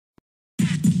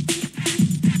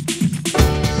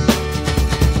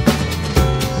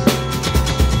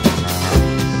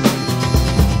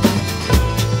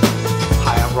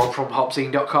from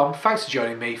HopZine.com. Thanks for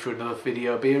joining me for another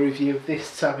video beer review.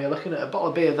 This time you're looking at a bottle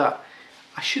of beer that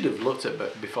I should have looked at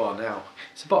before now.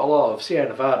 It's a bottle of Sierra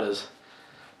Nevada's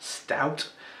Stout,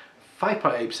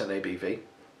 5.8% ABV.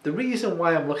 The reason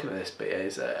why I'm looking at this beer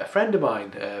is a friend of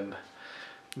mine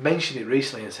mentioned it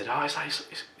recently and said, oh, it's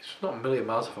not a million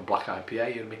miles off a black IPA. You know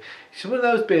what I mean? It's one of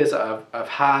those beers that I've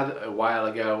had a while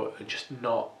ago and just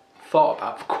not thought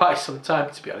about for quite some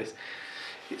time, to be honest.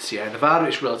 It's Sierra Nevada,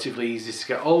 it's relatively easy to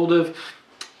get hold of.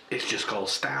 It's just called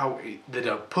Stout. They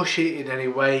don't push it in any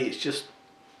way. It's just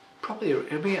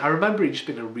probably, I remember it just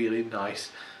being a really nice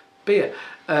beer.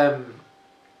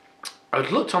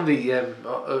 I've looked on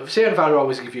the, Sierra Nevada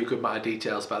always give you a good amount of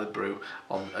details about the brew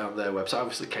on their website.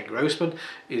 Obviously Ken Grossman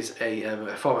is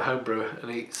a former home brewer,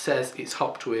 and he says it's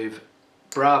hopped with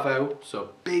Bravo,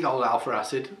 so big old alpha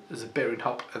acid as a bittering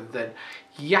hop, and then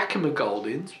Yakima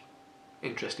Goldings,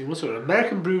 interesting one, so an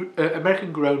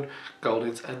American grown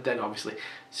Goldings, and then obviously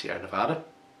Sierra Nevada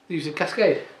using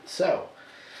Cascade. So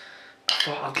I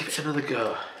thought I'll give it another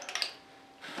go.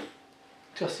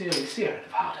 Just Sierra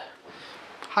Nevada,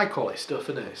 high quality stuff,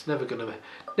 isn't it? It's never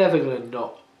gonna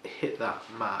not hit that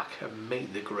mark and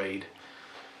make the grade.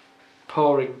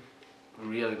 Pouring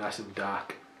really nice and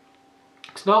dark.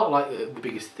 It's not like the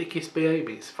biggest, thickest beer. I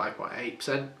mean, it's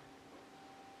 5.8%.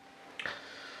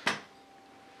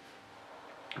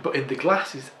 But in the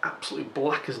glass, it's absolutely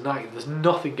black as night. There's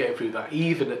nothing getting through that,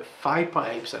 even at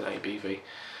 5.8% ABV.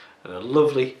 And a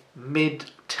lovely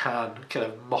mid-tan, kind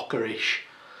of mockerish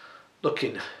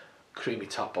looking creamy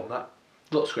top on that.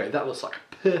 Looks great. That looks like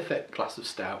a perfect glass of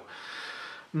stout.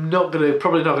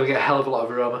 Probably not gonna get a hell of a lot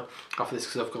of aroma off this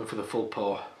because I've gone for the full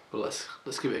pour. But let's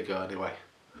give it a go anyway.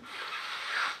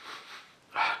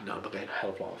 No, I'm not getting a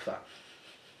hell of a lot of that.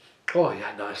 Oh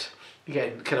yeah, nice. You're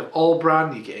getting kind of all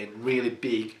brand, you're getting really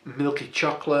big milky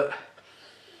chocolate.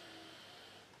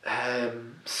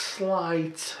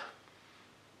 Slight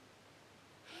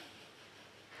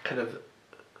kind of,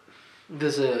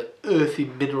 there's a earthy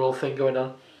mineral thing going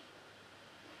on.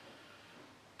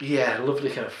 Yeah,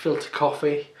 lovely kind of filter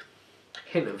coffee,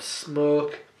 hint of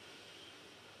smoke.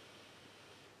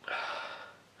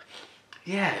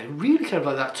 Yeah, really kind of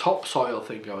like that topsoil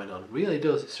thing going on. Really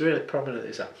does. It's really prominent,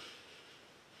 is that?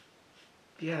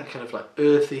 Yeah, kind of like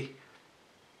earthy,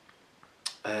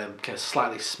 kind of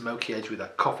slightly smoky edge with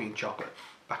that coffee and chocolate.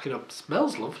 Backing up.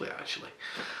 Smells lovely, actually.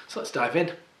 So let's dive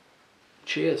in.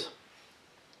 Cheers.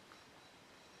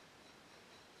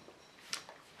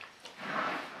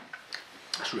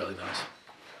 That's really nice.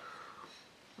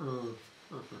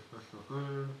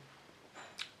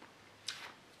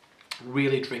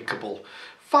 Really drinkable.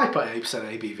 5.8%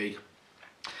 ABV.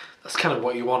 That's kind of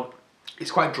what you want. It's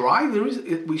quite dry,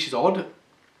 which is odd.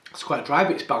 It's quite dry,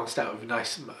 but it's balanced out with a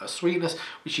nice sweetness,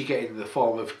 which you get in the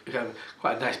form of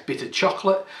quite a nice bitter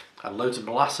chocolate and loads of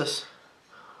molasses.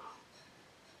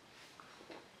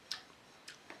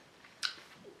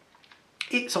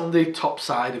 It's on the top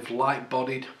side of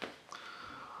light-bodied.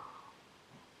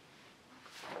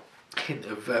 Hint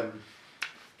of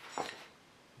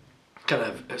kind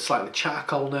of a slightly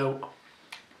charcoal note.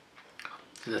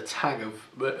 There's a tang of,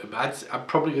 I'm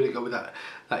probably going to go with that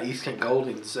East Kent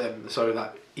Goldings,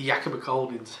 that Yakima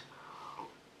Goldings.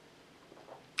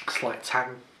 Slight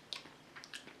tang.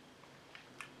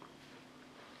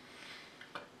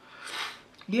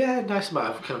 Yeah, nice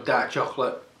amount of kind of dark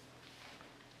chocolate.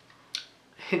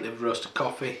 Hint of roasted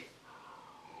coffee.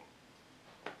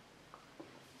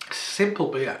 Simple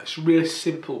beer, it's a really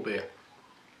simple beer,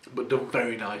 but done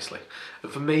very nicely.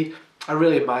 And for me, I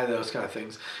really admire those kind of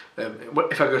things.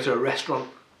 If I go to a restaurant,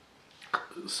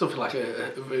 something like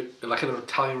an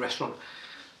Italian restaurant,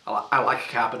 I like a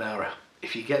carbonara.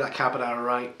 If you get that carbonara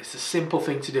right, it's a simple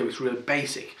thing to do. It's really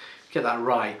basic. Get that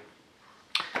right,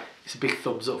 it's a big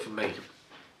thumbs up for me.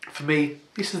 For me,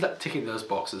 this is ticking those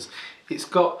boxes. It's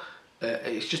got,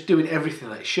 it's just doing everything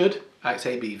that it should. It's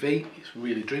ABV. It's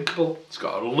really drinkable. It's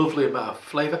got a lovely amount of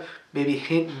flavour. Maybe a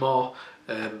hint more.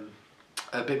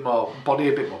 A bit more body,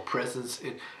 a bit more presence,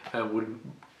 would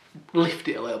lift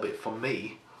it a little bit for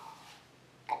me.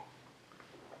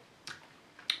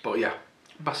 But yeah,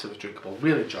 massively drinkable,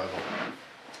 really enjoyable.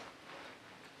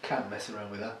 Can't mess around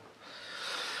with that.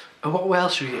 And what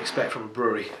else should you expect from a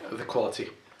brewery of the quality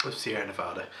of Sierra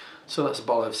Nevada? So that's a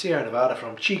bottle of Sierra Nevada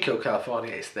from Chico,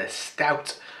 California. It's their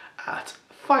Stout at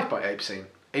 5.8%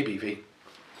 ABV.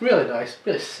 Really nice,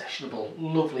 really sessionable,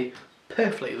 lovely,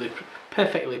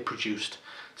 perfectly produced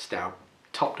stout.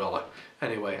 Top dollar.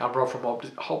 Anyway, I'm Rob from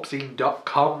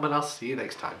HopZine.com, and I'll see you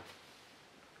next time.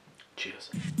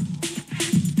 Cheers.